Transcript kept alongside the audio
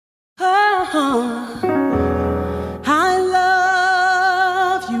I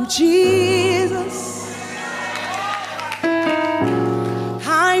love you, Jesus.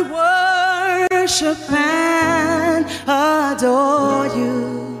 I worship and adore you.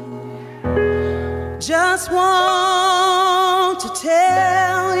 Just want to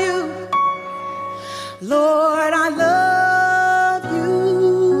tell you, Lord, I love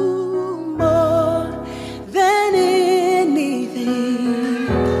you more than anything.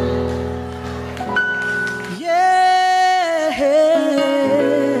 Yeah,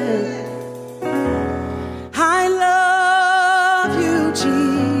 I love you,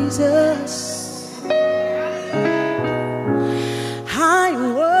 Jesus. I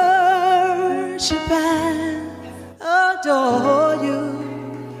worship and adore you.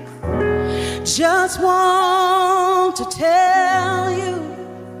 Just want to tell you,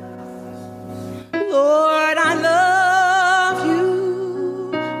 Lord, I love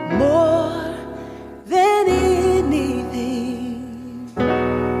you more than anything.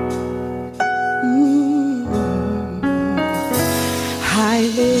 I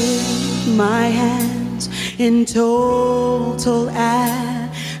lift my hands in total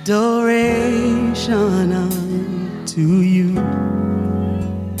adoration unto you.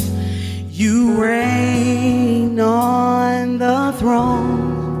 You reign on the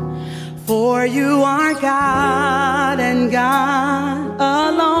throne, for you are God and God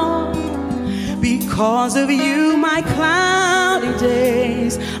alone. Because of you, my cloudy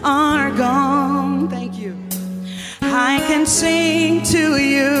days are gone. Thank you. I can sing to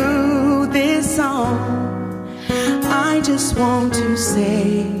you this song. I just want to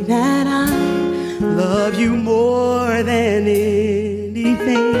say that I love you more than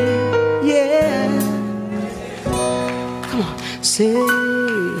anything. Yeah. Come on, say,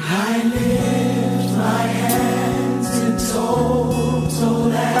 I lift my hands in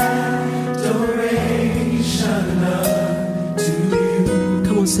total adoration unto you.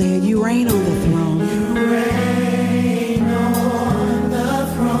 Come on, say it. You reign on the throne. You reign on the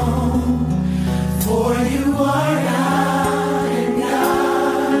throne, for you are God and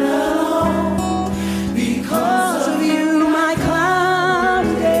God alone. Because of you, my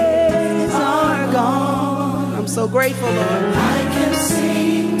cloudy days are gone. I'm so grateful, Lord. I can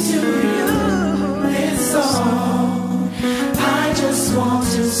sing to you this song. I just want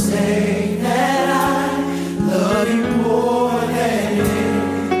to say that I love you more than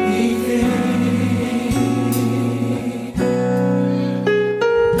anything.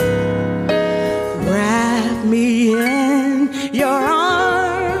 Wrap me in your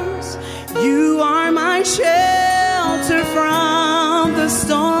arms. You are my shelter from the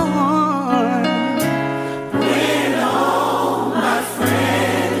storm. When all my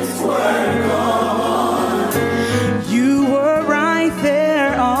friends were gone, You were right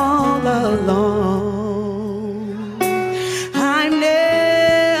there all alone. I've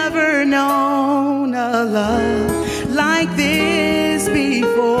never known a love like this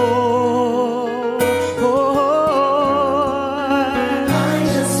before. I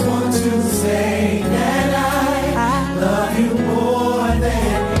just want to say that I love you more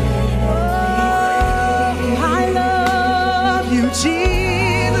than anything. I love you,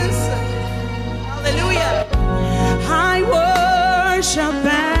 Jesus. Hallelujah. I worship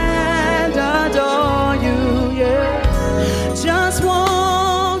and adore you, yeah. Just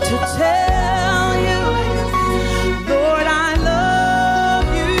want to tell you, Lord, I love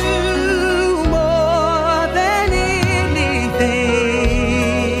you more than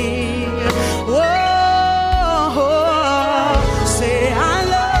anything. Whoa, say I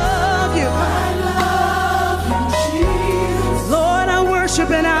love you. I love you, Jesus. Lord, I worship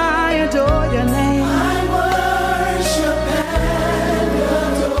and I adore your name. I worship and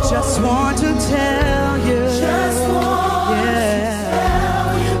adore. Just want to tell you, Just want yeah. to tell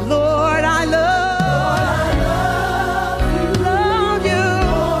you, Lord, I love you,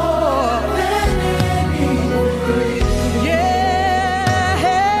 more than anything.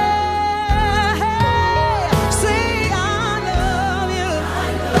 yeah. Say I love you.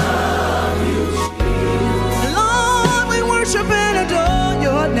 Lord, we worship and adore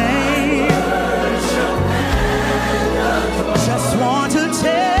your name. Just want to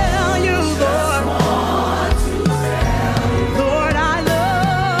tell you, Lord. Lord, I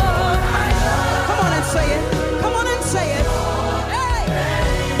love. Come on and say it. Come on and say it. Hey.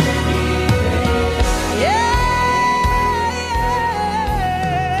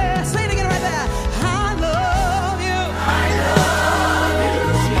 Yeah. Say it again right there. I love you.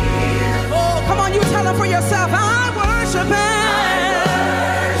 Oh, come on, you tell them for yourself. I worship and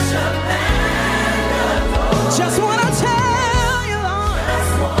just want to tell you, Lord.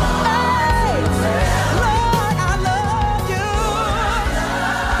 Hey.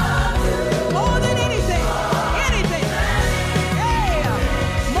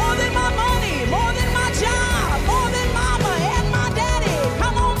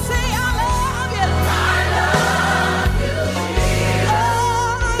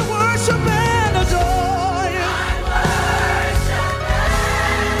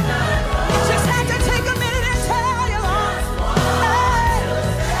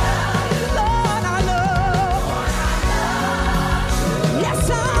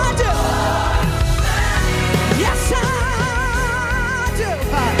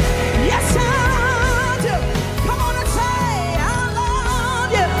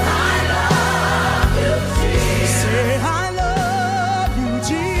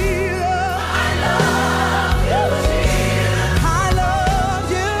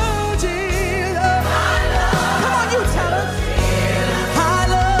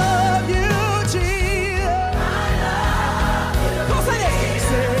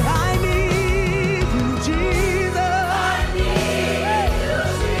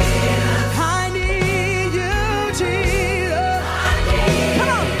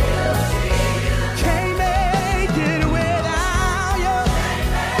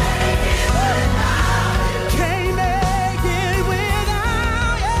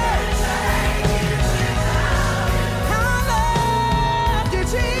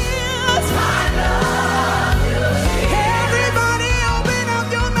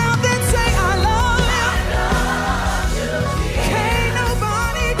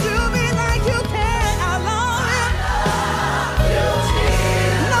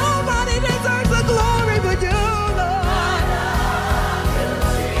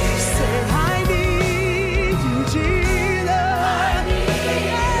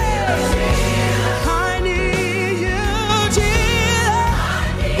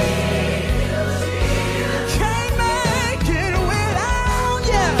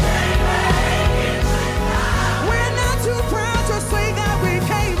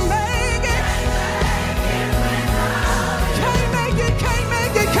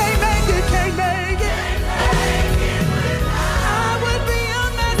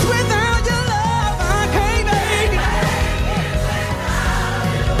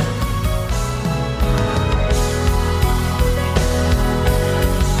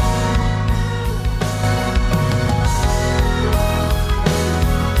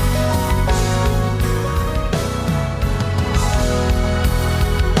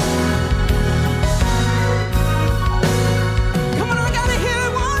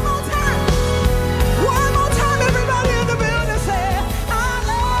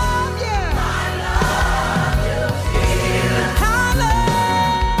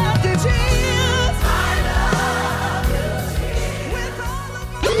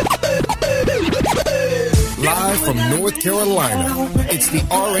 North Carolina. It's the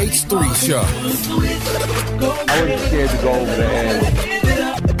RH3 Show. I wasn't scared to go over there.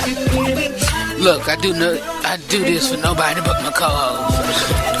 Look, I do this for nobody but my co-host.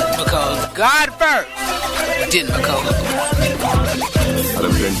 Because God first, then my co-host. I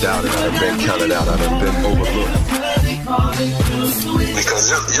done been doubted, I done been counted out, I done been overlooked.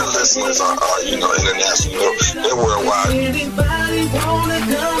 Because your listeners are international, they're worldwide.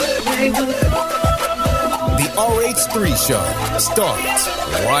 The RH3 Show starts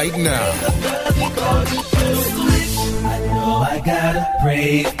right now. I know I gotta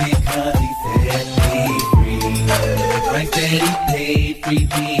praise because he set me free. The price that he paid, freed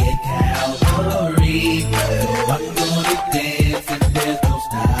me at Calvary. So I'm gonna dance and there's no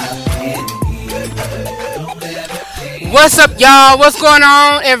stopping me. What's up, y'all? What's going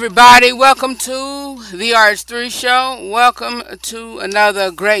on, everybody? Welcome to the RH3 Show. Welcome to another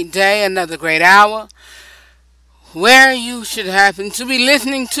great day, another great hour, where you should happen to be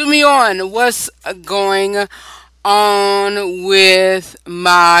listening to me on what's going on with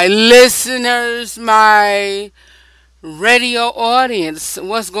my listeners, my radio audience.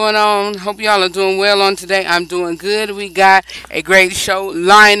 What's going on? Hope y'all are doing well on today. I'm doing good. We got a great show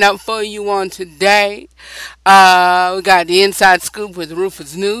lined up for you on today. We got the inside scoop with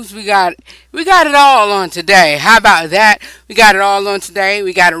Rufus News. We got it all on today. How about that? We got it all on today.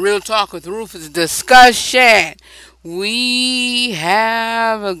 We got a real talk with Rufus discussion. We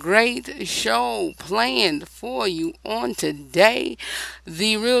have a great show planned for you on today.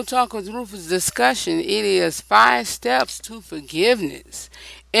 The Real Talk with Rufus discussion. It is 5 steps to forgiveness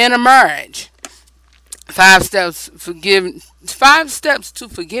in a marriage. 5 steps to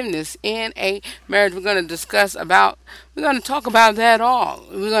forgiveness in a marriage. We're going to talk about that all.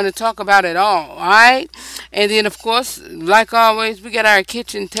 We're going to talk about it all right? And then, of course, like always, we got our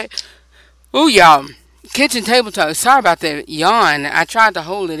kitchen table. Ooh, y'all. Kitchen table talk. Sorry about that yawn. I tried to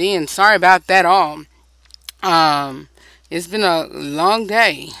hold it in. Sorry about that all. It's been a long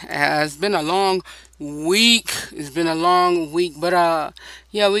day. It's been a long week. But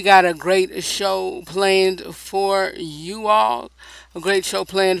yeah, we got a great show planned for you all. And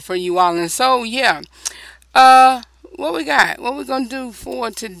so yeah. What we got? What we gonna do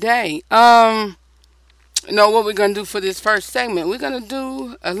for today? What we're going to do for this first segment. We're going to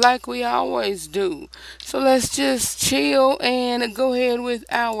do like we always do. So let's just chill and go ahead with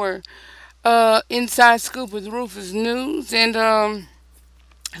our inside scoop with Rufus News. And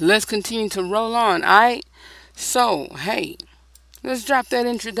let's continue to roll on, alright? So, hey, let's drop that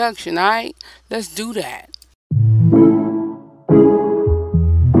introduction, alright? Let's do that.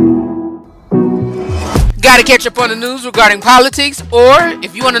 Gotta catch up on the news regarding politics, or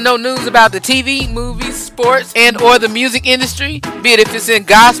if you want to know news about the TV, movies, sports, and or the music industry, be it if it's in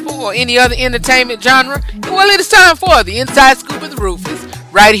gospel or any other entertainment genre, well, it is time for the Inside Scoop with Rufus,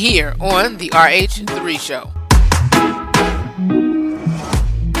 right here on the RH3 Show.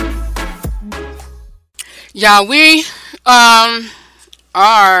 Y'all, we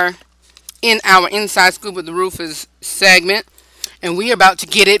are in our Inside Scoop with the Rufus segment. And we're about to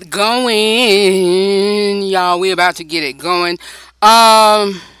get it going, y'all. We're about to get it going.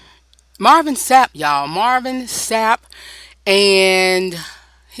 Marvin Sapp, y'all. Marvin Sapp and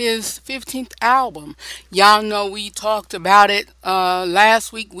his 15th album. Y'all know we talked about it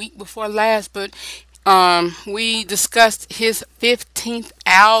last week before last, but we discussed his 15th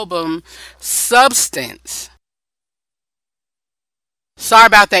album, Substance. Sorry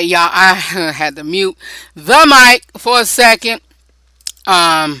about that, y'all. I had to mute the mic for a second.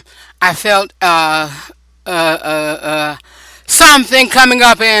 I felt something coming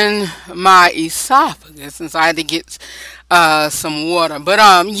up in my esophagus, and so I had to get some water. But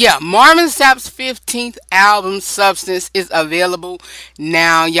yeah, Marvin Sapp's 15th album, Substance, is available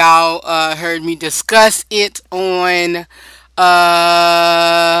now. Y'all heard me discuss it on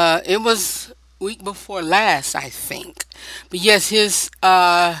it was week before last, I think. But yes, his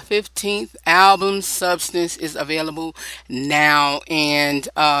 15th album, Substance, is available now. And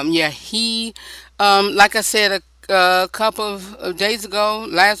yeah, he, like I said a couple of days ago,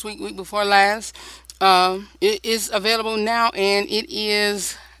 last week before last, it is available now, and it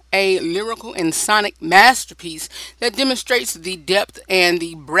is a lyrical and sonic masterpiece that demonstrates the depth and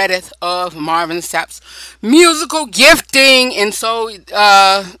the breadth of Marvin Sapp's musical gifting. And so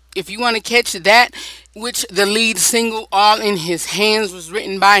if you want to catch that, which the lead single All in His Hands was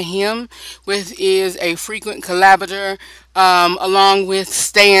written by him, with is a frequent collaborator along with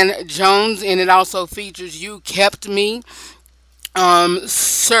Stan Jones, and it also features You Kept Me.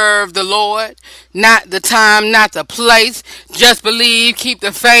 serve the Lord. Not the time, not the place. Just believe, keep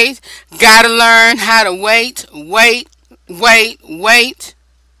the faith. Gotta learn how to wait, wait, wait, wait.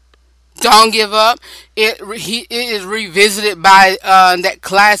 Don't give up. It is revisited by that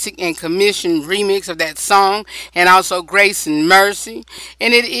classic and commissioned remix of that song, and also Grace and Mercy.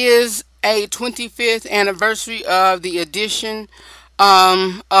 And it is a 25th anniversary of the edition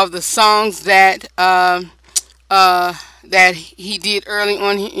of the songs that he did early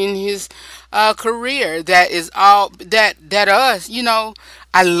on in his career. That is all that us.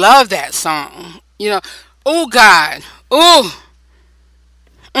 I love that song. Oh God, oh.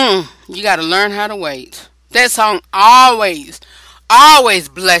 You got to learn how to wait. That song always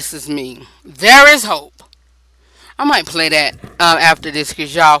blesses me. There is hope. I might play that after this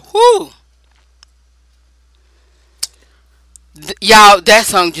because y'all, whoo, y'all, that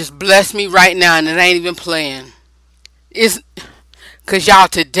song just blessed me right now and it ain't even playing. It's because y'all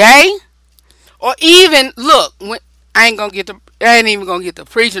today, or even, look, I ain't even gonna get to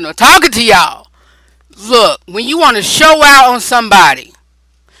preaching or talking to y'all. Look, when you want to show out on somebody,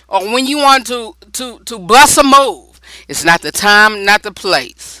 or when you want to bust a move, it's not the time, not the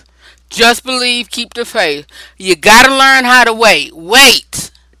place. Just believe, keep the faith. You gotta learn how to wait.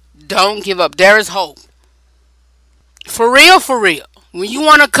 Wait. Don't give up. There is hope. For real, for real. When you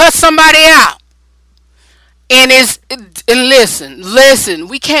want to cut somebody out, and listen,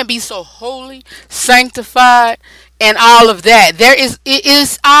 we can't be so holy, sanctified, and all of that. It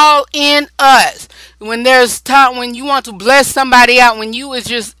is all in us. When there's time when you want to bless somebody out, when you is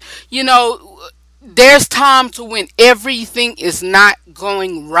just, there's time to when everything is not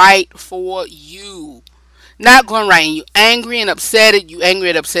going right for you. Not going right, and you angry and upset at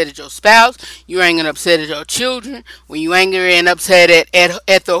your spouse, you angry and upset at your children, when you angry and upset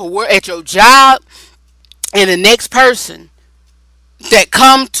at your job, and the next person that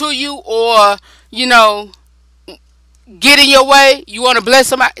come to you, or get in your way, you want to bless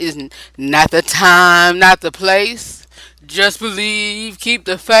somebody, is not the time, not the place. Just believe, keep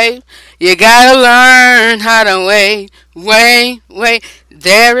the faith. You gotta learn how to wait, wait, wait.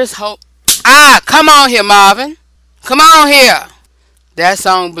 There is hope. Come on here, Marvin. Come on here. That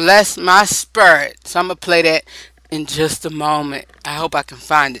song blessed my spirit. So I'm gonna play that in just a moment. I hope I can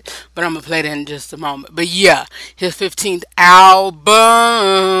find it, but I'm gonna play that in just a moment. But yeah, his 15th album,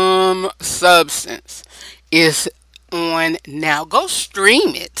 Substance, is on now. Go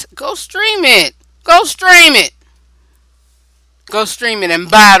stream it. Go stream it. Go stream it. Go stream it and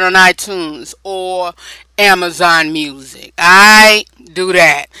buy it on iTunes or Amazon Music. I do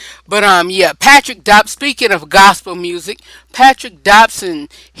that. But yeah, Patrick Dobson. Speaking of gospel music, Patrick Dobson,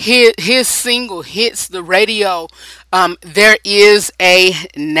 his single hits the radio. There is a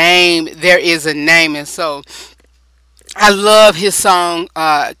name. There is a name, and so I love his song.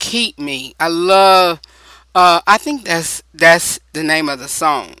 Keep Me. I love. I think that's the name of the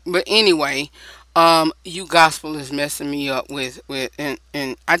song. But anyway, you gospel is messing me up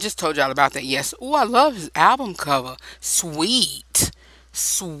and I just told y'all about that. Yes. Oh, I love his album cover. Sweet,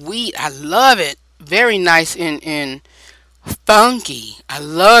 sweet. I love it. Very nice and funky. I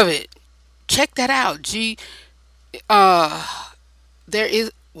love it. Check that out. Uh, there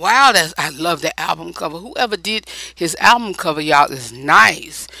is. Wow, I love that album cover. Whoever did his album cover, y'all, is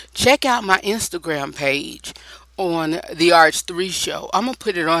nice. Check out my Instagram page on the RH3 Show. I'm gonna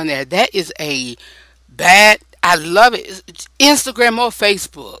put it on there. That is a bad. I love it. It's Instagram or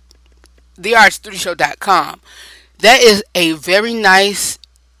Facebook. TheRH3Show.com. That is a very nice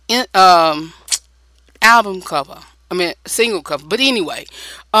album cover. I mean, single cover. But anyway,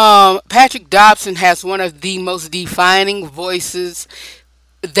 Patrick Dobson has one of the most defining voices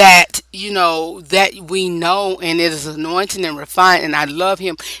that that we know, and it is anointed and refined, and I love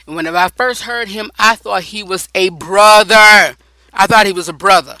him. And whenever I first heard him, I thought he was a brother. I thought he was a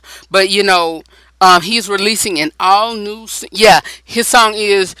brother, but he's releasing an all new. Yeah, his song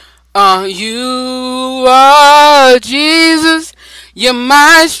is "You Are Jesus, You're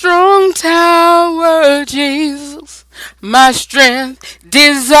My Strong Tower, Jesus, My Strength,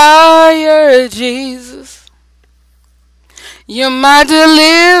 Desire, Jesus. You're my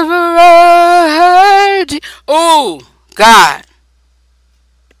deliverer. Oh, God.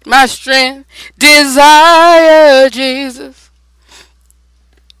 My strength, desire, Jesus.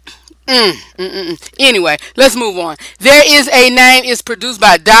 Anyway, let's move on. There is a Name is produced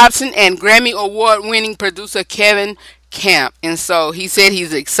by Dobson and Grammy Award winning producer Kevin camp. And so he said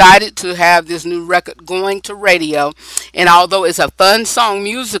he's excited to have this new record going to radio. And although it's a fun song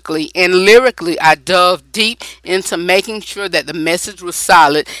musically and lyrically, I dove deep into making sure that the message was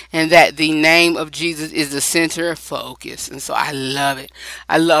solid and that the name of Jesus is the center focus. And so I love it.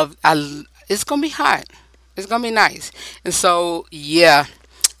 It's going to be hot. It's going to be nice. And so, yeah.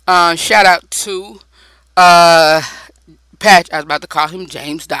 Shout out to uh, Patch. I was about to call him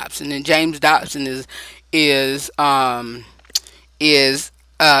James Dobson, and James Dobson is is I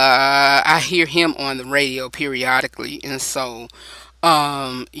hear him on the radio periodically, and so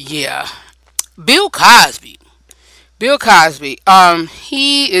yeah. Bill Cosby. Bill Cosby.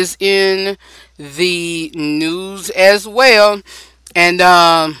 He is in the news as well, and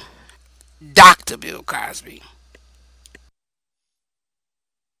Doctor Bill Cosby.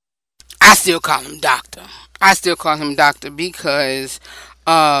 I still call him Doctor. I still call him Doctor because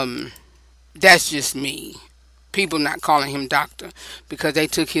um, that's just me. People not calling him Doctor because they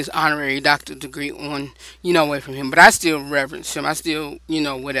took his honorary doctor degree on, away from him. But I still reverence him. I still,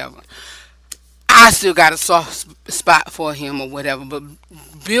 whatever. I still got a soft spot for him or whatever. But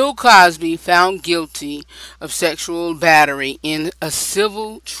Bill Cosby found guilty of sexual battery in a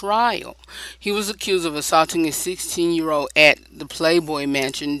civil trial. He was accused of assaulting a 16-year-old at the Playboy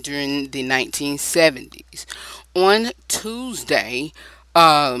Mansion during the 1970s. On Tuesday,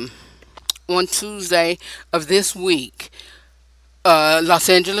 um, on Tuesday of this week, Los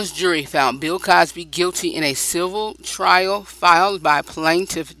Angeles jury found Bill Cosby guilty in a civil trial filed by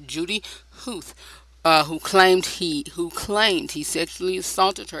plaintiff Judy Huth, who claimed he sexually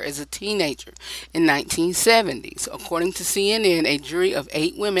assaulted her as a teenager in 1970s. According to CNN, a jury of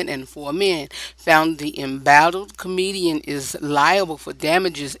 8 women and 4 men found the embattled comedian is liable for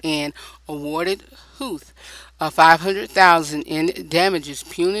damages and awarded Huth 500,000 in damages.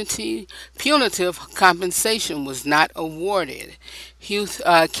 Punitive compensation was not awarded. Hugh's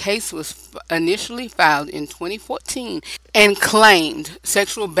case was initially filed in 2014 and claimed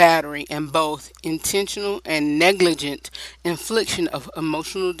sexual battery and both intentional and negligent infliction of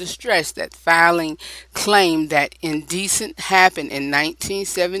emotional distress. That filing claimed that indecent happened in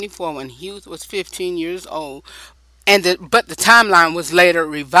 1974 when Hughes was 15 years old, but the timeline was later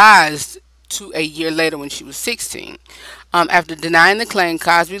revised to a year later when she was 16. After denying the claim,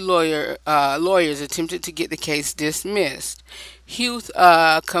 Cosby lawyers attempted to get the case dismissed. Hughes'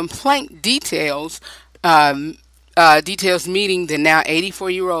 complaint details meeting the now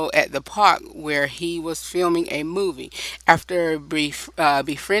 84-year-old at the park where he was filming a movie. After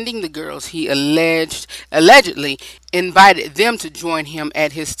befriending the girls, he allegedly invited them to join him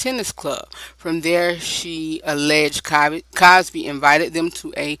at his tennis club. From there, she alleged Cosby invited them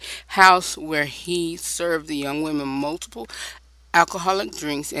to a house where he served the young women multiple alcoholic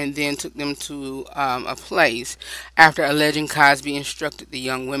drinks and then took them to a place. After alleging Cosby instructed the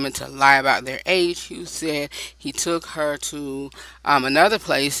young women to lie about their age, Hughes said he took her to another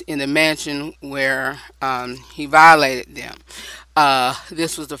place in the mansion where he violated them.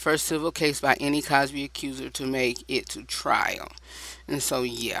 This was the first civil case by any Cosby accuser to make it to trial. And so,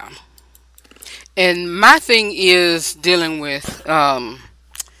 yeah. And my thing is dealing with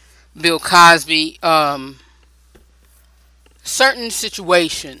Bill Cosby. Certain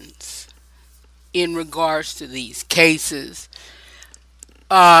situations in regards to these cases.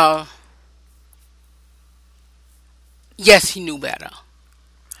 Yes, he knew better.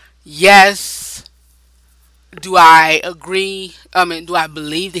 Yes, do I agree? I mean, do I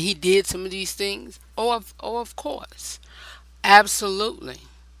believe that he did some of these things? Of course, absolutely.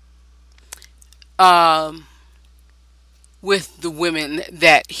 Um, with the women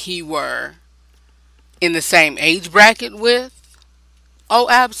that he were in the same age bracket with. Oh,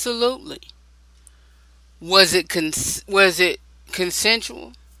 absolutely. Was it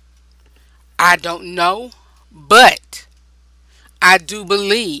consensual? I don't know, but I do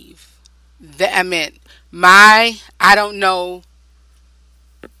believe that I don't know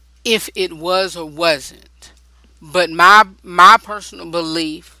if it was or wasn't, but my personal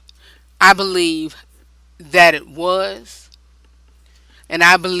belief, I believe that it was, and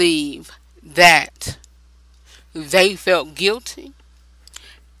I believe that they felt guilty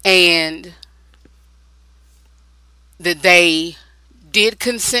and that they did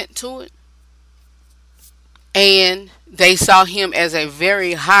consent to it, and they saw him as a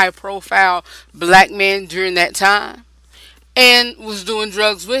very high profile black man during that time and was doing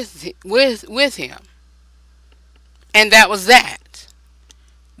drugs with him, and that was that.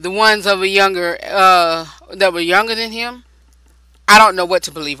 The ones of a younger that were younger than him, I don't know what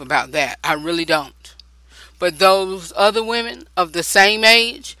to believe about that. I really don't. But those other women of the same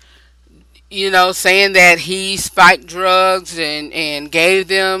age, saying that he spiked drugs and gave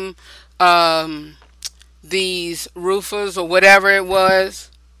them um, these Rufus or whatever it was.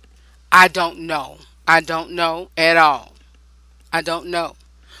 I don't know. I don't know at all. I don't know.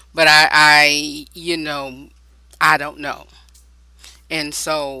 But I don't know. And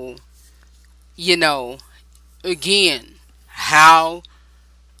so, you know, again, how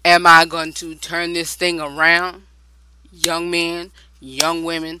am I going to turn this thing around? Young men, young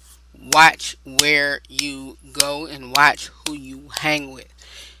women, watch where you go and watch who you hang with.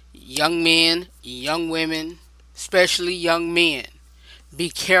 Young men, young women, especially young men, be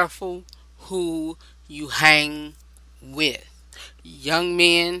careful who you hang with. Young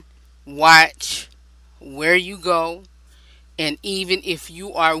men, watch where you go, and even if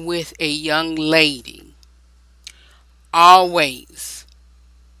you are with a young lady, always,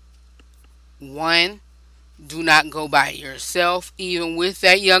 one, do not go by yourself, even with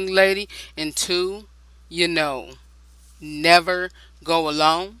that young lady, and two, you know, never go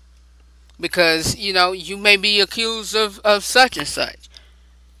alone because you may be accused of such and such.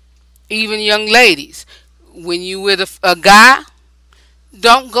 Even young ladies, when you with a guy,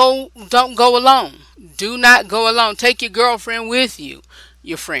 don't go alone. Do not go alone. Take your girlfriend with you,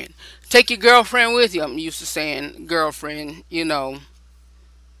 your friend. Take your girlfriend with you. I'm used to saying girlfriend.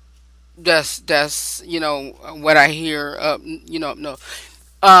 That's what I hear. No.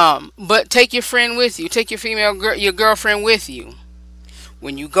 But take your friend with you. Take your your girlfriend with you.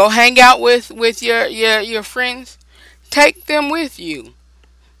 When you go hang out with your friends, take them with you.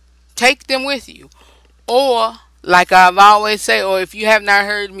 Take them with you. Or, like I've always say, or if you have not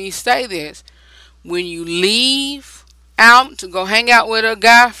heard me say this, when you leave out to go hang out with a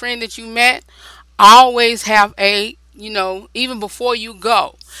guy friend that you met, always have even before you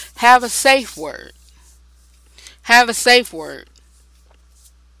go, have a safe word. Have a safe word.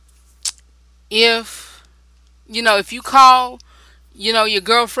 If you call, your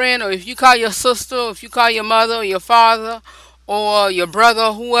girlfriend, or if you call your sister, or if you call your mother or your father or your brother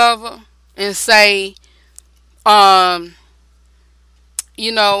or whoever and say, um,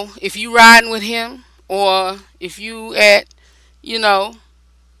 if you riding with him or if you at, you know,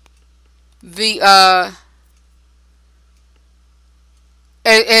 the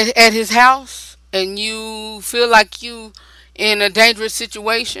at his house and you feel like you in a dangerous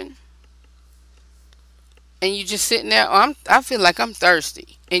situation and you just sitting there, I feel like I'm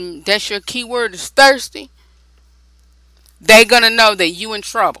thirsty, and that's your key word is thirsty, they gonna know that you in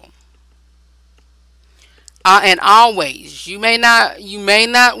trouble. And always, you may not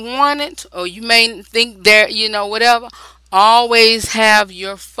want it, or you may think there, whatever. Always have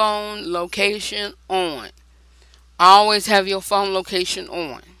your phone location on. Always have your phone location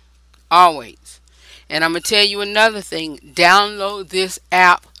on. Always. And I'm gonna tell you another thing. Download this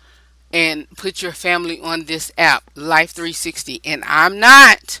app and put your family on this app, Life 360. And I'm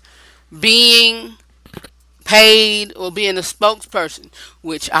not being paid or being a spokesperson,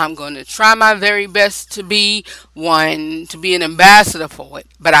 which I'm going to try my very best to be one, to be an ambassador for it,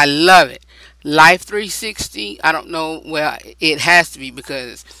 but I love it. Life 360, I don't know, well, it has to be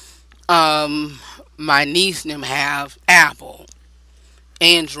because my niece and them have Apple,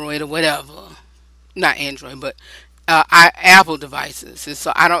 Android, or whatever. Not Android, but Apple devices. And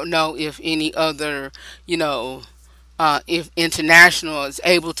so I don't know if any other, you know, if international is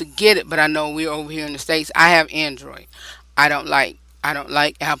able to get it, but I know we're over here in the States. I have Android. I don't like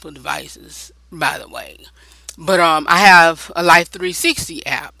Apple devices, by the way. But I have a Life 360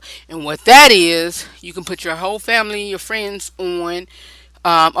 app, and what that is, you can put your whole family and your friends on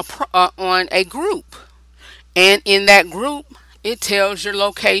on a group, and in that group, it tells your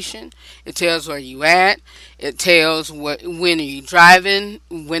location. It tells where you at. It tells when are you driving,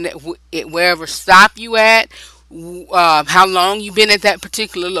 wherever stop you at, how long you been at that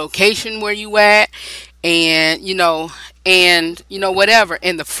particular location where you at, and whatever.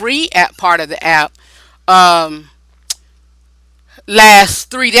 And the free app part of the app um, lasts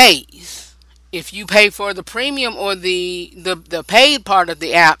 3 days. If you pay for the premium or the paid part of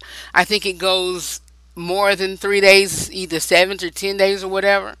the app, I think it goes more than 3 days, either 7 to 10 days or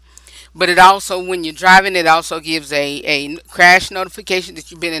whatever. But it also, when you're driving, it also gives a crash notification that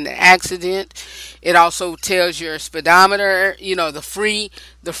you've been in an accident. It also tells your speedometer. The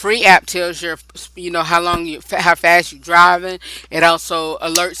free app tells your, how fast you're driving. It also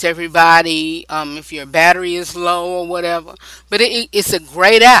alerts everybody if your battery is low or whatever. But it's a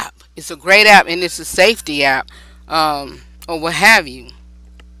great app. It's a great app, and it's a safety app, or what have you.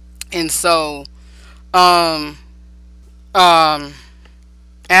 And so, um, um,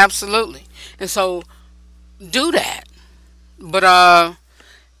 absolutely. And so, do that. But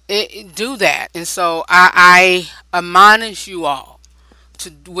do that. And so I admonish you all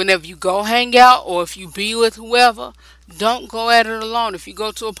to, whenever you go hang out or if you be with whoever, don't go at it alone. If you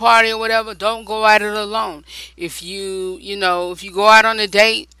go to a party or whatever, don't go at it alone. If if you go out on a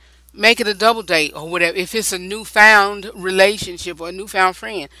date, make it a double date or whatever. If it's a newfound relationship or a newfound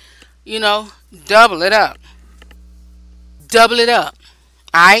friend, you know, double it up. Double it up.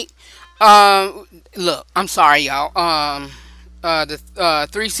 Alright? Look, I'm sorry, y'all. The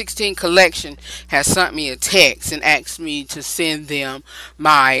 316 collection has sent me a text and asked me to send them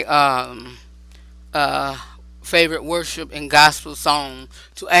my uh, favorite worship and gospel song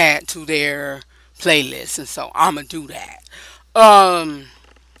to add to their playlist, and so I'm gonna do that. Um,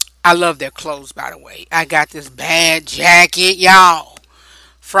 I love their clothes, by the way. I got this bad jacket, y'all,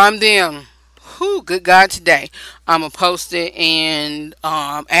 from them. Whew, good God, today I'm gonna post it and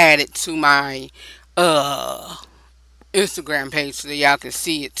add it to my uh Instagram page so that y'all can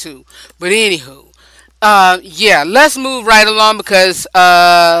see it too. But anywho, yeah, let's move right along because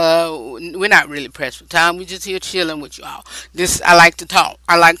we're not really pressed for time. We're just here chilling with y'all. This I like to talk.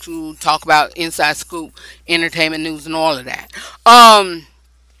 I like to talk about inside scoop, entertainment news, and all of that.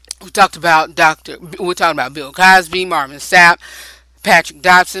 We talked about Doctor. We're talking about Bill Cosby, Marvin Sapp, Patrick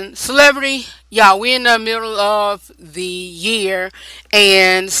Dobson, celebrity. Y'all, we're in the middle of the year,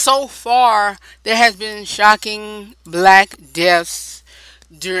 and so far there has been shocking black deaths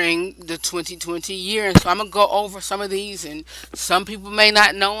during the 2020 year. And so I'm gonna go over some of these, and some people may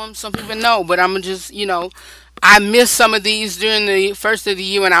not know them, some people know, but I'm gonna just, I missed some of these during the first of the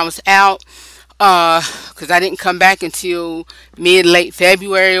year when I was out, because I didn't come back until mid late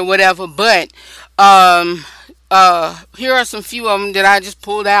February or whatever. But um, here are some few of them that I just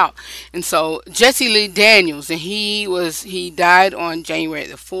pulled out. And so Jesse Lee Daniels, and he died on January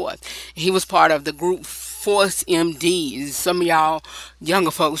the 4th. He was part of the group Force MDs. Some of y'all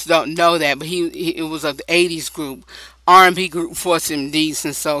younger folks don't know that, but he it was of the 80s group, R&B group Force MDs,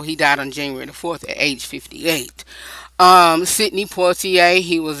 and so he died on January the 4th at age 58. Sidney Poitier,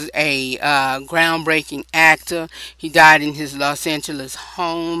 he was a groundbreaking actor. He died in his Los Angeles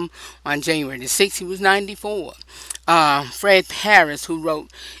home on January the 6th. He was 94. Fred Paris, who wrote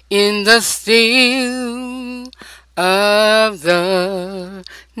 "In the Still of the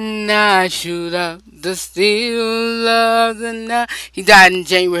Night, Shoot Up the Still of the Night." He died on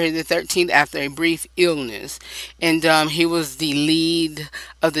January the 13th after a brief illness. And he was the lead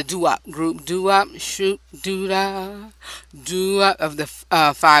of the doo-wop group, doo-wop, shoot, doo-da, doo-wop of the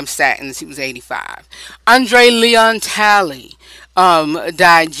Five Satins. He was 85. Andre Leon Talley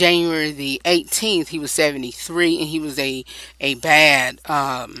died January the 18th. He was 73, and he was a bad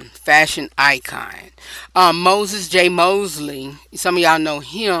fashion icon. Moses J. Mosley, some of y'all know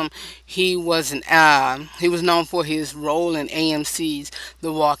him. He was known for his role in AMC's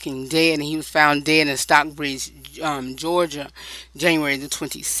The Walking Dead, and he was found dead in Stockbridge, Georgia, January the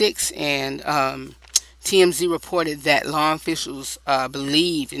 26th. And TMZ reported that law officials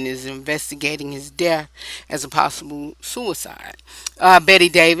believe and is investigating his death as a possible suicide. Betty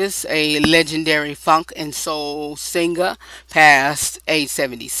Davis, a legendary funk and soul singer, passed age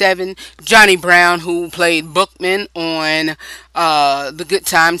 77. Johnny Brown, who played Bookman on The Good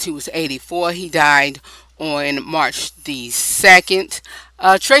Times, he was 84. He died on March the 2nd.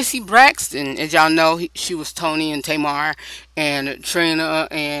 Tracy Braxton, as y'all know, she was Tony and Tamar and Trina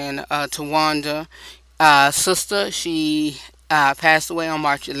and Tawanda sister. She passed away on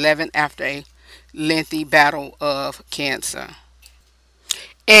March 11th after a lengthy battle of cancer.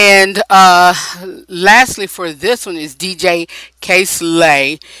 And lastly, for this one is DJ K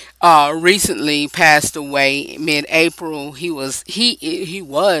Slay. Recently passed away mid-April. He was a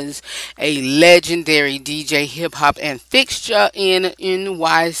legendary DJ, hip hop, and fixture in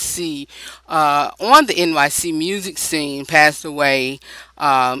NYC. On the NYC music scene, passed away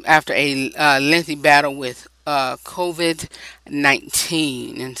after a lengthy battle with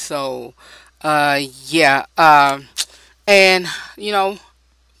COVID-19. And so, yeah, and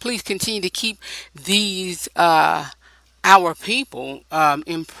please continue to keep these our people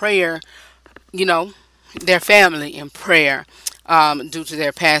in prayer, their family in prayer, due to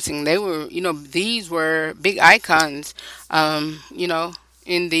their passing. They were, these were big icons,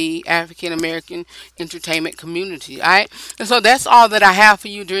 in the African American entertainment community. All right. And so that's all that I have for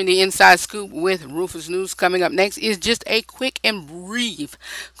you during the Inside Scoop with Rufus News. Coming up next is just a quick and brief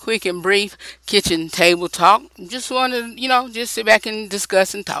kitchen table talk. Just want to, just sit back and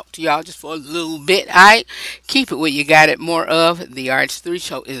discuss and talk to y'all just for a little bit. All right. Keep it where you got it. More of the RH3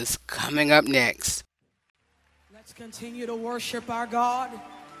 show is coming up next. Let's continue to worship our God.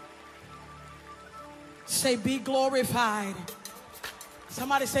 Say, be glorified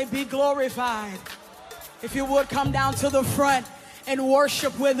Somebody say, be glorified. If you would, come down to the front and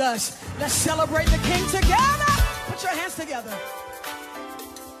worship with us. Let's celebrate the King together. Put your hands together.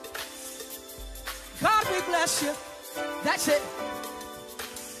 God, we bless you. That's it.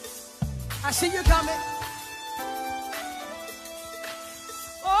 I see you coming.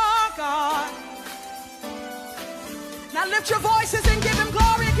 Oh, God. Now lift your voices and give him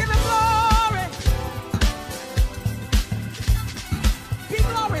glory, give him glory. Be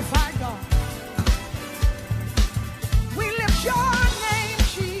glorified, God. We lift your name,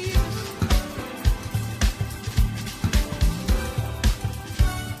 Jesus.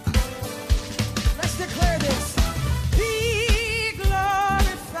 Let's declare this. Be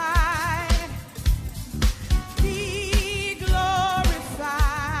glorified. Be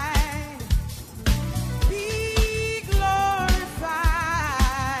glorified. Be glorified.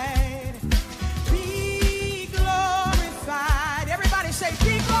 Be glorified. Everybody say,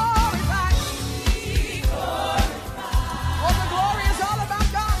 be glorified. Be glorified. Oh, the glory is all about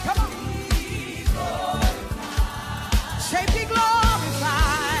God. Come on. Be glorified. Say, be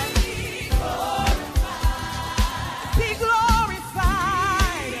glorified. Be glorified. Be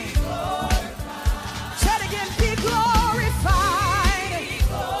glorified. Be glorified. Say it again. Be glorified. Be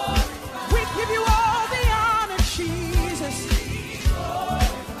glorified. We give you all the honor, Jesus. Be glorified.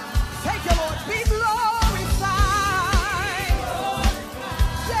 Thank you, Lord. Be glorified.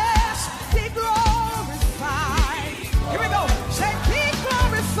 Yes, be glorified. Here we go. Say, be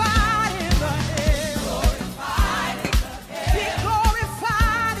glorified in the air. Be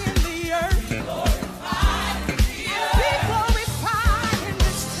glorified in the earth. Be glorified in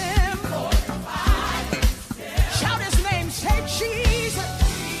this temple. Shout his name. Say, Jesus.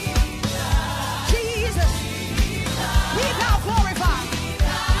 Jesus. Be thou glorified.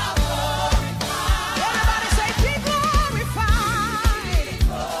 Everybody say, be glorified.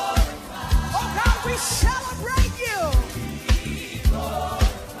 Oh God, we celebrate you.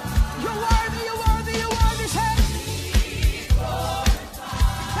 You're worthy, you're worthy, you're worthy. Say,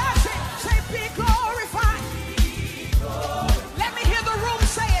 that's it. Say, be glorified. Let me hear the room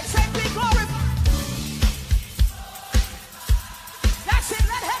say it. Say, be glorified. That's it.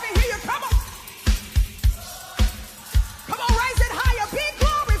 Let heaven hear you. Come on. Come on, raise it higher. Be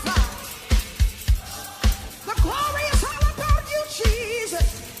glorified. The glory is all about you, Jesus.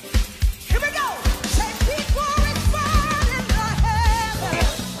 Here we go. Say, be glorified in the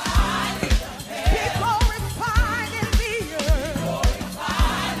heavens. Be glorified in the earth.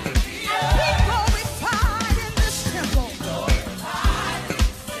 And be glorified in this temple.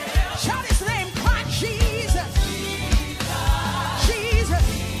 Shout his name. Cry, Jesus. Jesus.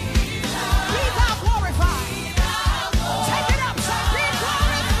 Be thou glorified. Take it up. Say, be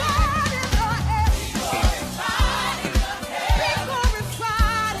glorified in the heavens. Be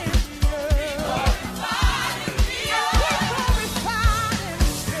glorified in the earth. And be glorified in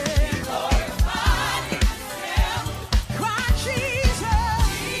this temple. Cry, Jesus.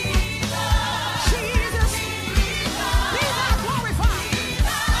 Jesus. Be thou glorified.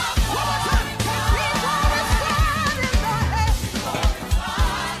 One more time. Say, be glorified in the heavens.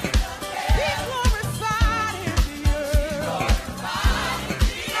 Be glorified in the earth.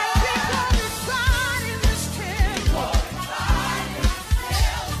 And be glorified in this temple.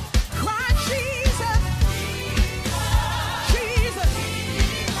 Cry, Jesus. Jesus.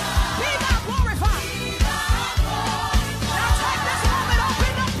 Be thou glorified. Now take this moment,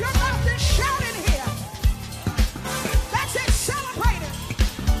 open up your mouth and shout in here. That's it, celebrate it.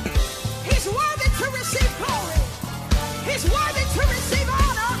 He's worthy to receive glory. He's worthy to receive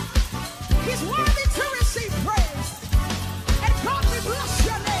honor. He's worthy to receive praise. And God, we bless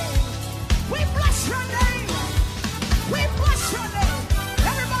your name. We bless your name. We bless your name.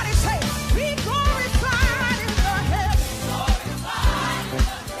 Everybody say, be glorified in the heavens.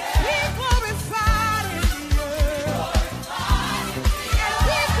 Be glorified in the earth. And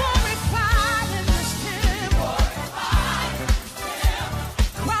be glorified in this temple.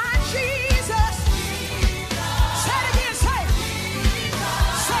 Cry, Jesus. Say it again. Say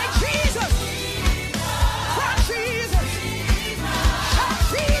Jesus. Cry, Jesus. Shout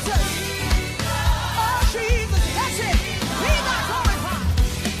Jesus. Oh, Jesus. That's it. Be thou glorified.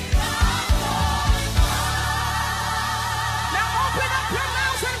 Now open up your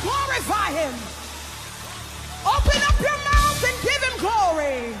mouth and glorify him. Open up your mouth and give him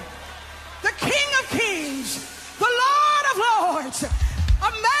glory. The King of Kings, the Lord of Lords,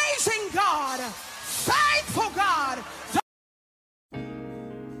 amazing God, faithful God.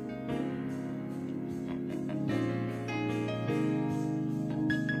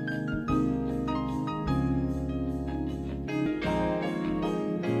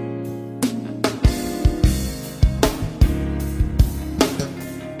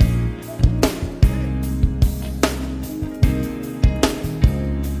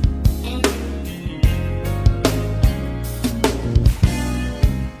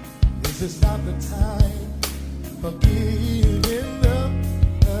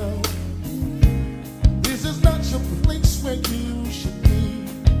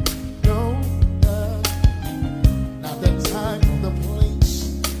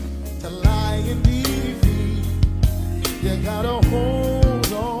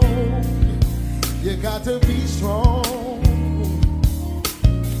 got to be strong.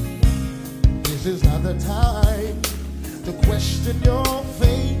 This is not the time to question your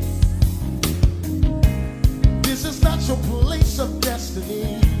faith. This is not your place of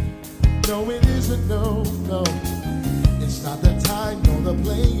destiny. No, it isn't, no, no. It's not the time nor the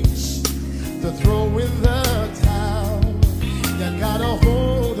place to throw in the towel. You gotta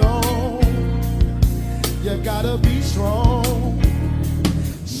hold on. You gotta be strong.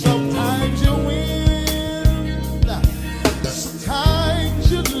 Sometimes you win,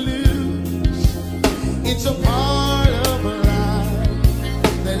 sometimes you lose. It's a part of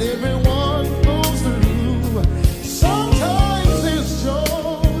life that everyone goes through. Sometimes there's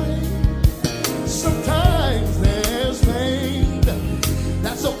joy, sometimes there's pain.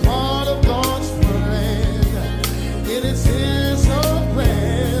 That's a part of God's plan, and it's His own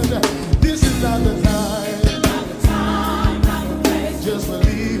plan. This is not the time, not the time, not the place. Just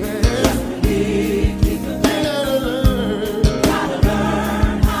believe it. Just believe, keep the faith. Gotta learn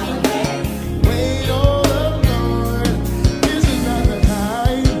how to wait. Wait on the Lord. This is not the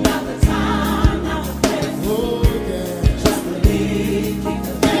time, not the time, not the place. Oh yeah. Just believe, keep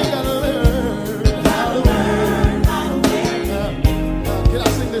the faith. You gotta learn how to wait. Can I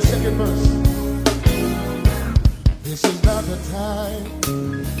sing this second verse? This is not the time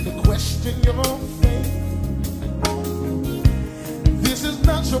to question your faith. This is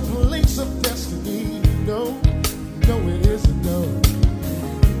not your place of destiny. No, no, it isn't, no.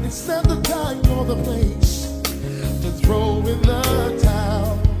 It's not the time nor the place to throw in the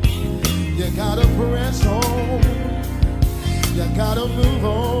towel. You gotta press on. You gotta move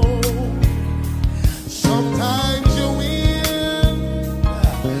on. Sometimes you win,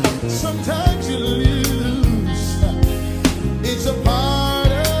 sometimes you lose. It's a part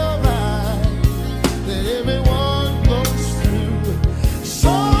of life that everyone goes through.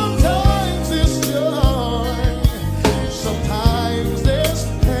 Sometimes there's joy, sometimes there's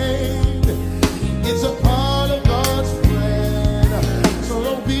pain. It's a part of God's plan. So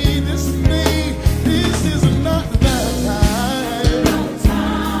don't be dismayed. This is not the time. Not the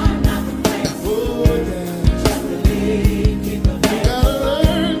time, not the place. Oh yeah. Just believe, keep the faith. Gotta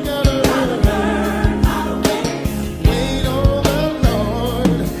learn, gotta learn.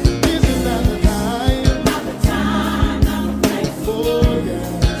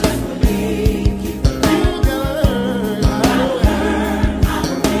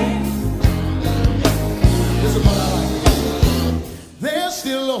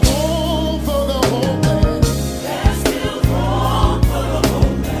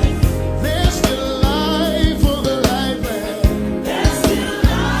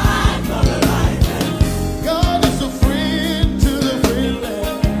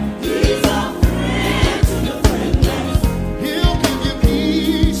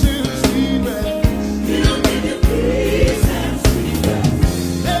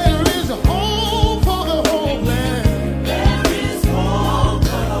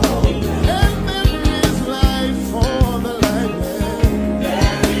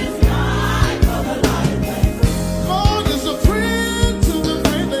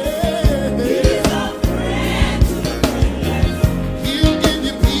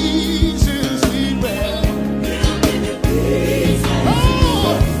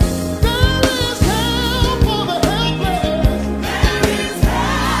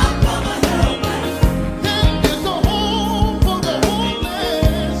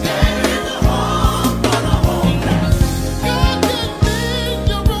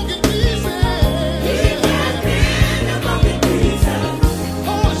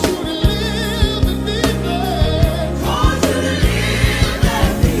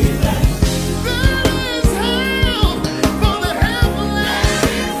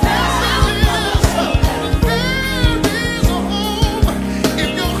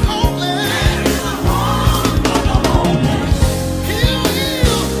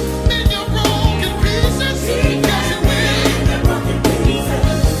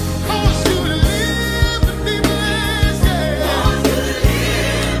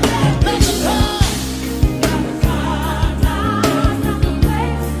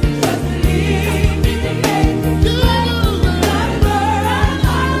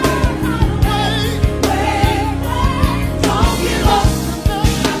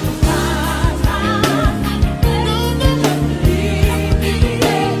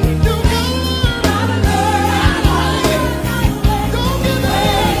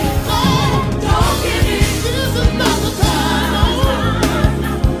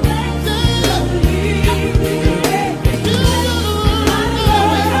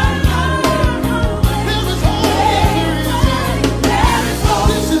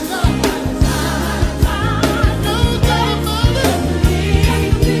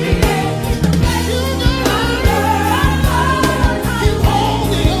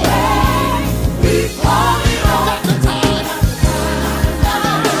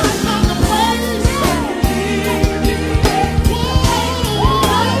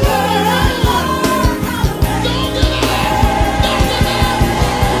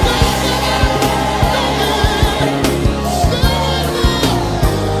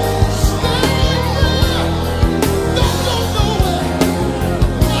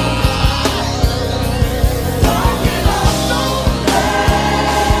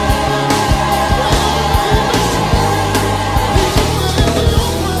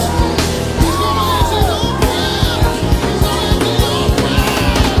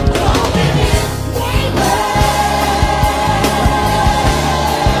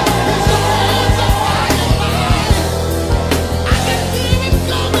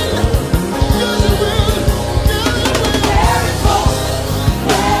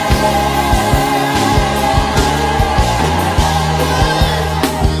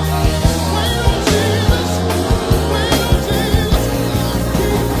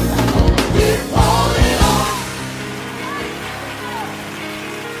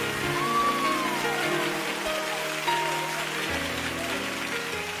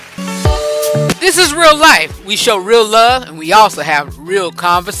 This is real life. We show real love and we also have real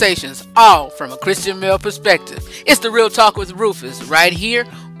conversations, all from a Christian male perspective. It's the Real Talk with Rufus right here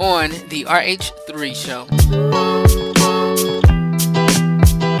on the RH3 Show.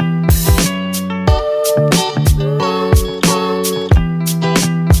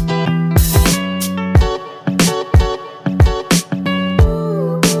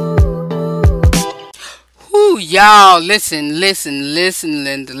 Ooh, y'all, listen,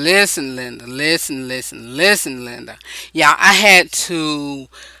 Linda, listen, Linda. Yeah, I had to.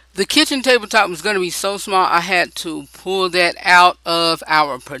 The kitchen tabletop was going to be so small, I had to pull that out of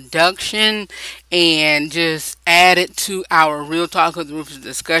our production and just add it to our Real Talk with Rufus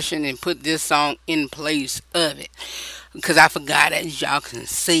discussion and put this song in place of it because I forgot, as y'all can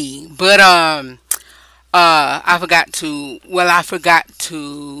see. But I forgot to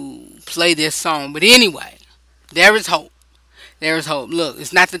play this song. But anyway, there is hope. There is hope. Look,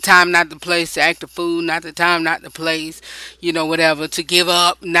 it's not the time, not the place to act a fool, not the time, not the place, whatever, to give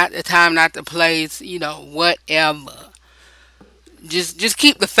up, not the time, not the place, whatever. Just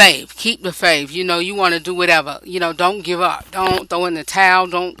keep the faith. Keep the faith. You want to do whatever. Don't give up. Don't throw in the towel.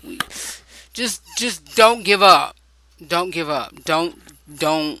 Don't just don't give up. Don't give up. Don't.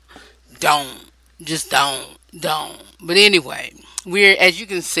 Just don't. But anyway, we're, as you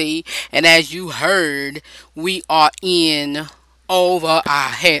can see and as you heard, we are in over our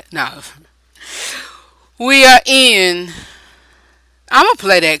head. No, we are in. I'm gonna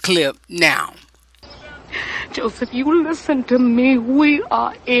play that clip now. Joseph, you listen to me. We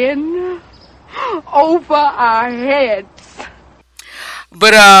are in over our heads.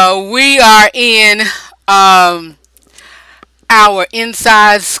 But we are in our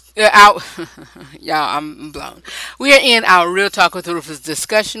insides out. Y'all, I'm blown. We are in our Real Talk with Rufus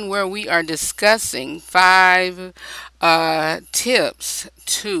discussion where we are discussing 5 tips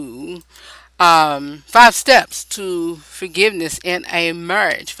to 5 steps to forgiveness in a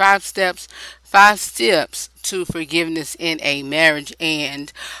marriage. 5 steps to forgiveness in a marriage.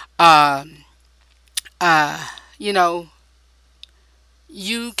 And you know,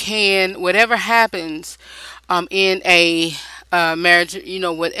 you can, whatever happens in a marriage,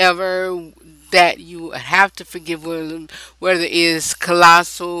 whatever that you have to forgive, whether it is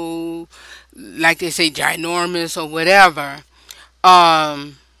colossal, like they say, ginormous or whatever,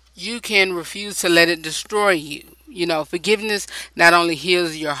 you can refuse to let it destroy you. Forgiveness not only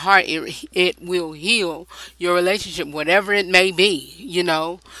heals your heart, it will heal your relationship, whatever it may be.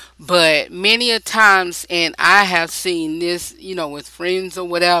 But many a times, and I have seen this, with friends or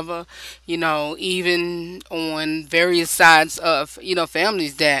whatever, even on various sides of,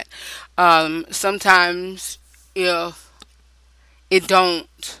 families, that sometimes if it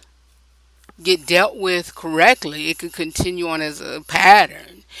don't get dealt with correctly, it could continue on as a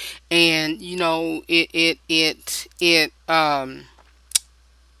pattern. And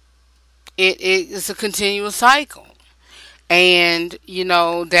it's a continuous cycle. And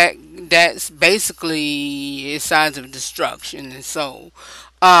that's basically signs of destruction. And so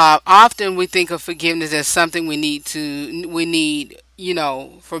often we think of forgiveness as something we need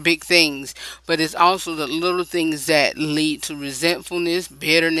for big things, but it's also the little things that lead to resentfulness,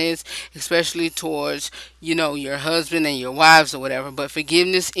 bitterness, especially towards your husband and your wives or whatever. But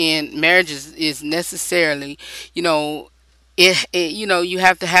forgiveness in marriages is necessarily, you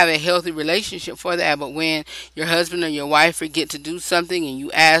have to have a healthy relationship for that. But when your husband or your wife forget to do something and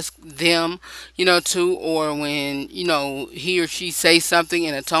you ask them, to, or when, he or she says something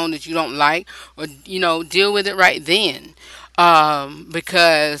in a tone that you don't like, or, deal with it right then.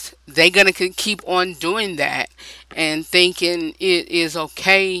 Because they're going to keep on doing that and thinking it is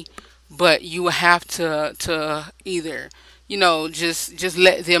okay, but you have to either, just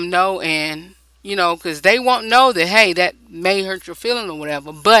let them know, and, because they won't know that, hey, that may hurt your feeling or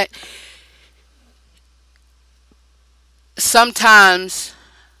whatever. But sometimes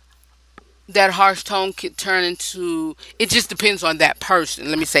that harsh tone could turn into, it just depends on that person.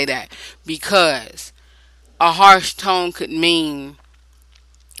 Let me say that, because a harsh tone could mean,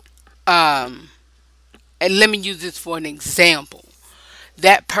 and let me use this for an example.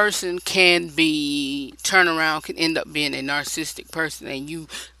 That person can end up being a narcissistic person, and you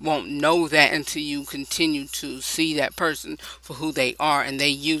won't know that until you continue to see that person for who they are, and they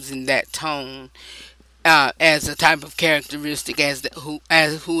using that tone as a type of characteristic as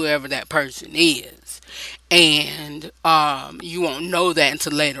whoever that person is. And you won't know that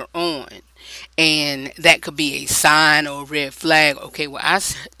until later on. And that could be a sign or a red flag. Okay, well, I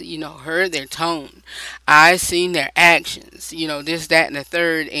heard their tone. I seen their actions, this, that, and the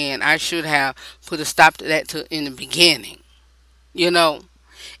third, and I should have put a stop to that in the beginning,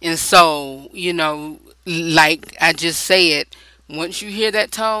 And so, like I just said, once you hear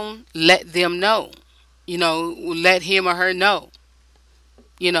that tone, let them know. Let him or her know,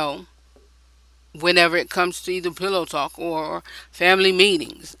 you know, whenever it comes to either pillow talk or family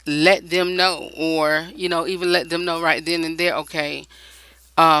meetings, let them know. Or, even let them know right then and there, okay,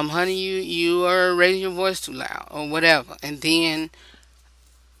 honey, you are raising your voice too loud or whatever. And then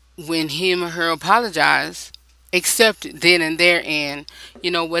when him or her apologize, accept it then and there, and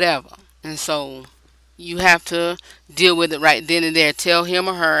whatever. And so you have to deal with it right then and there. Tell him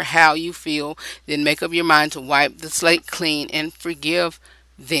or her how you feel, then make up your mind to wipe the slate clean and forgive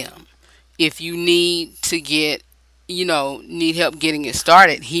them. If you need to need help getting it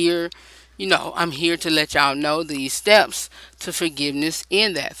started, I'm here to let y'all know these steps to forgiveness.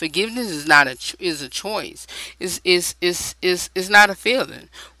 In that, forgiveness is not is a choice. Is not a feeling.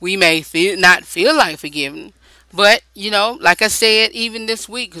 We may not feel like forgiving, but like I said, even this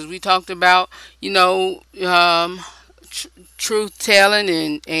week, because we talked about truth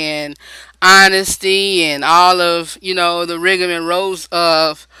telling and honesty and all of the rigmaroles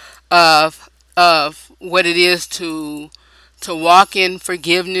of what it is to walk in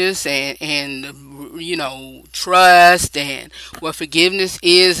forgiveness and trust, and what forgiveness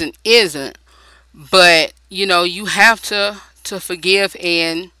is and isn't. But you have to forgive,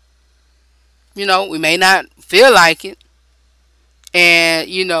 and we may not feel like it, and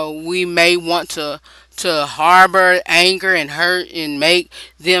we may want to harbor anger and hurt and make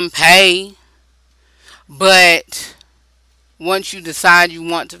them pay. But once you decide you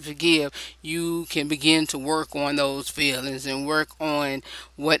want to forgive, you can begin to work on those feelings and work on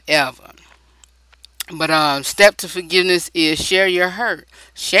whatever. But step to forgiveness is share your hurt.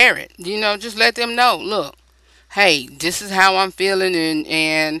 Share it. Just let them know. Look, hey, this is how I'm feeling,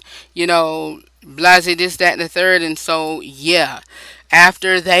 and blase this, that, and the third. And so, yeah,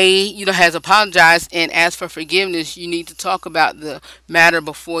 after they has apologized and asked for forgiveness, you need to talk about the matter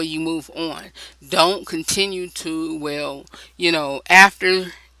before you move on. Don't continue to,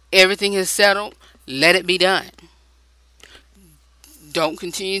 after everything is settled, let it be done. Don't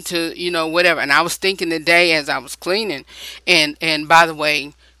continue to whatever. And I was thinking today as I was cleaning, and by the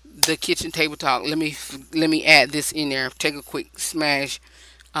way, the kitchen table talk, let me add this in there. Take a quick smash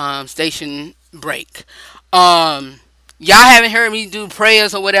station break. Y'all haven't heard me do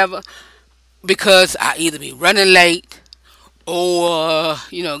prayers or whatever, because I either be running late, or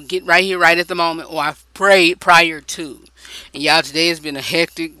get right here right at the moment, or I've prayed prior to. And y'all, today has been a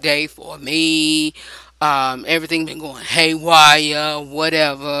hectic day for me. Everything been going haywire,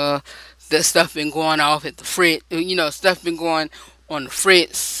 whatever. The stuff been going off at the frit. Stuff been going on the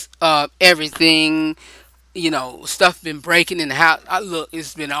fritz. Everything. Stuff been breaking in the house. Look,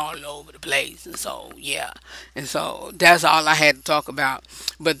 it's been all over the place. And so, yeah. And so, that's all I had to talk about.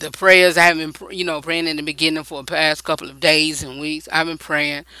 But the prayers I have been, praying in the beginning for the past couple of days and weeks. I've been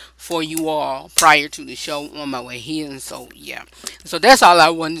praying for you all prior to the show on my way here. And so, yeah. So, that's all I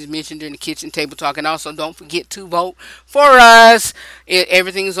wanted to mention during the kitchen table talk. And also, don't forget to vote for us.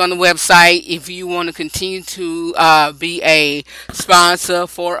 Everything is on the website. If you want to continue to be a sponsor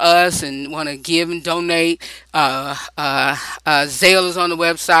for us and want to give and donate, Zelle is on the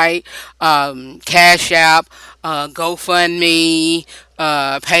website, Cash App, GoFundMe,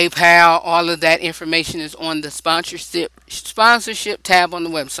 PayPal. All of that information is on the sponsorship tab on the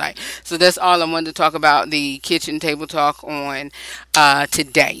website. So that's all I wanted to talk about the kitchen table talk on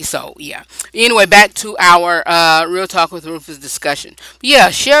today. So yeah. Anyway, back to our real talk with Rufus discussion.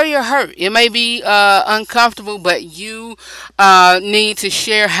 Yeah, share your hurt. It may be uncomfortable, but you need to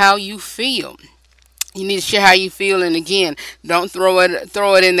share how you feel. You need to share how you feel, and again, don't throw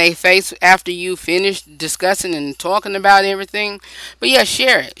it in their face after you finish discussing and talking about everything. But yeah,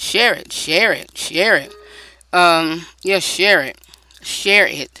 share it, share it, share it, share it. Yeah, share it, share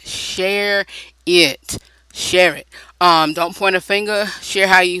it, share it, share it. Don't point a finger. Share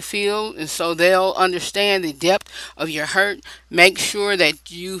how you feel, and so they'll understand the depth of your hurt. Make sure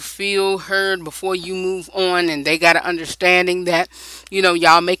that you feel heard before you move on, and they got an understanding that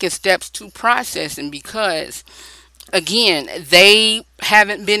y'all making steps to processing, because again, they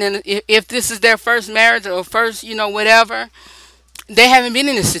haven't been in. If this is their first marriage or first, whatever, they haven't been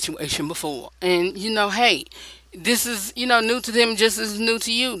in this situation before, and hey, this is new to them just as new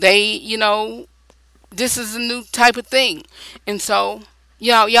to you. This is a new type of thing. And so,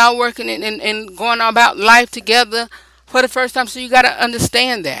 y'all working and going about life together for the first time. So you got to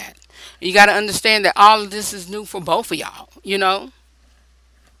understand that. You got to understand that all of this is new for both of y'all.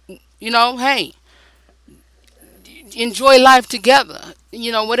 Hey, enjoy life together.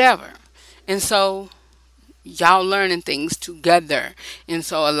 Whatever. And so, y'all learning things together. And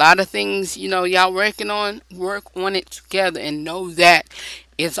so a lot of things, y'all work on it together and know that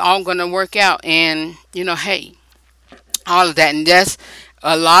it's all going to work out. And, hey, all of that. And that's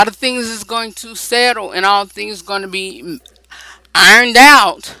a lot of things is going to settle and all things going to be ironed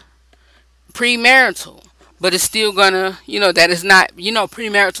out premarital. But it's still gonna, that is not,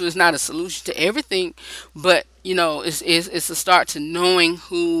 premarital is not a solution to everything, but it's a start to knowing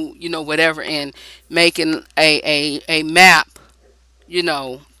who, whatever, and making a map,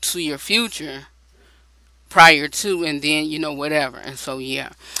 to your future prior to, and then whatever. And so,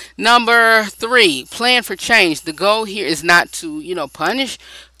 yeah. Number 3, plan for change. The goal here is not to punish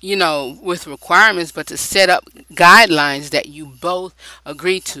with requirements, but to set up guidelines that you both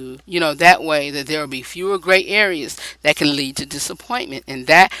agree to, that way that there will be fewer gray areas that can lead to disappointment. And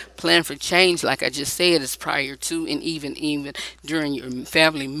that plan for change, like I just said, is prior to and even during your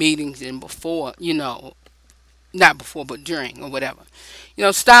family meetings and before, not before, but during or whatever.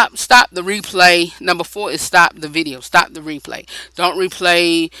 Stop the replay. Number 4 is stop the video. Stop the replay. Don't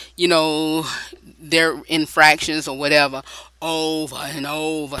replay, their infractions or whatever over and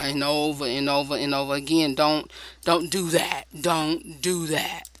over and over and over and over again. Don't do that. Don't do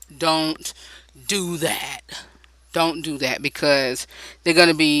that. Don't do that. Don't do that, because they're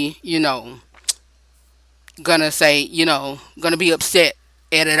gonna be, gonna say, gonna be upset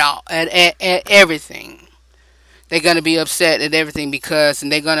at it all, at everything. They're gonna be upset at everything because,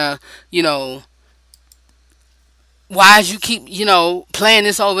 and they're gonna, why you keep, playing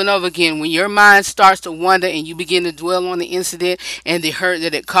this over and over again? When your mind starts to wonder and you begin to dwell on the incident and the hurt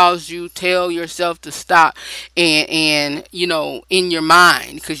that it caused you, tell yourself to stop and in your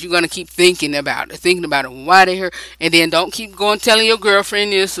mind, because you're going to keep thinking about it, why they hurt. And then don't keep going telling your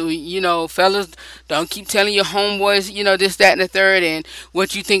girlfriend this, or, fellas, don't keep telling your homeboys, this, that, and the third, and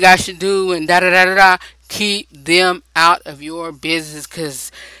what you think I should do, and da-da-da-da-da. Keep them out of your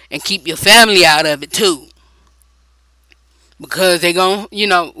business, and keep your family out of it too. Because they're going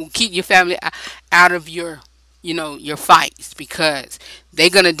to, keep your family out of your fights, because they're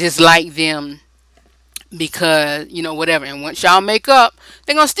going to dislike them because, whatever. And once y'all make up,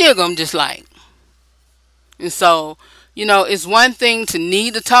 they're going to still going to dislike. And so, it's one thing to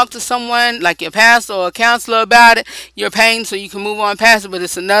need to talk to someone like your pastor or a counselor about it, your pain, so you can move on past it. But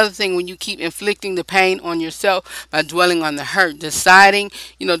it's another thing when you keep inflicting the pain on yourself by dwelling on the hurt. Deciding,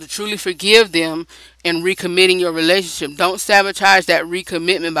 to truly forgive them and recommitting your relationship. Don't sabotage that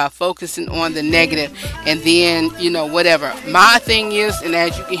recommitment by focusing on the negative. And then, whatever. My thing is, and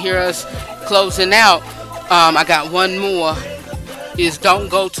as you can hear us closing out, I got one more, is don't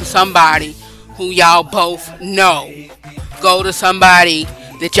go to somebody who y'all both know. Go to somebody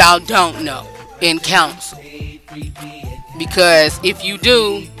that y'all don't know and counsel. Because if you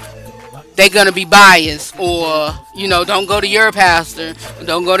do, they're going to be biased. Or, don't go to your pastor,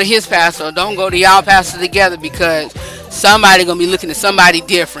 don't go to his pastor, or don't go to y'all pastor together, because somebody going to be looking at somebody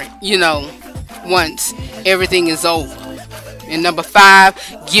different, once everything is over. And number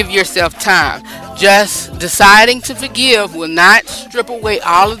 5, give yourself time. Just deciding to forgive will not strip away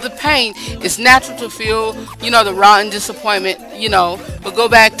all of the pain. It's natural to feel, the rotten disappointment, but go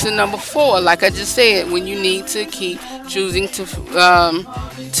back to number 4, like I just said, when you need to keep choosing to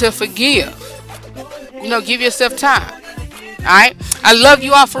forgive. Give yourself time. Alright? I love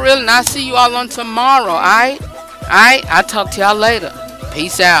you all for real, and I'll see you all on tomorrow. Alright? Alright? I'll talk to y'all later.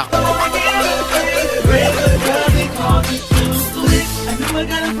 Peace out.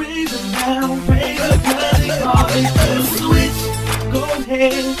 Go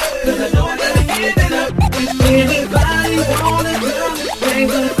ahead, 'cause I know I gotta give it up. If anybody wanna do it,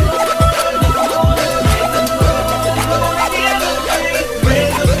 raise the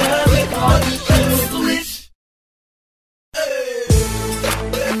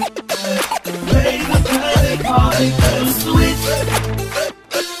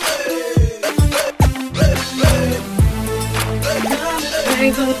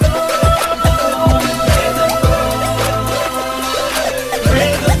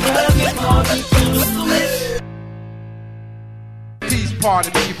Peace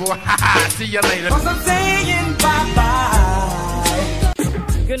party people. See you later. I'm saying bye-bye.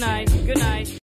 Good night. Good night.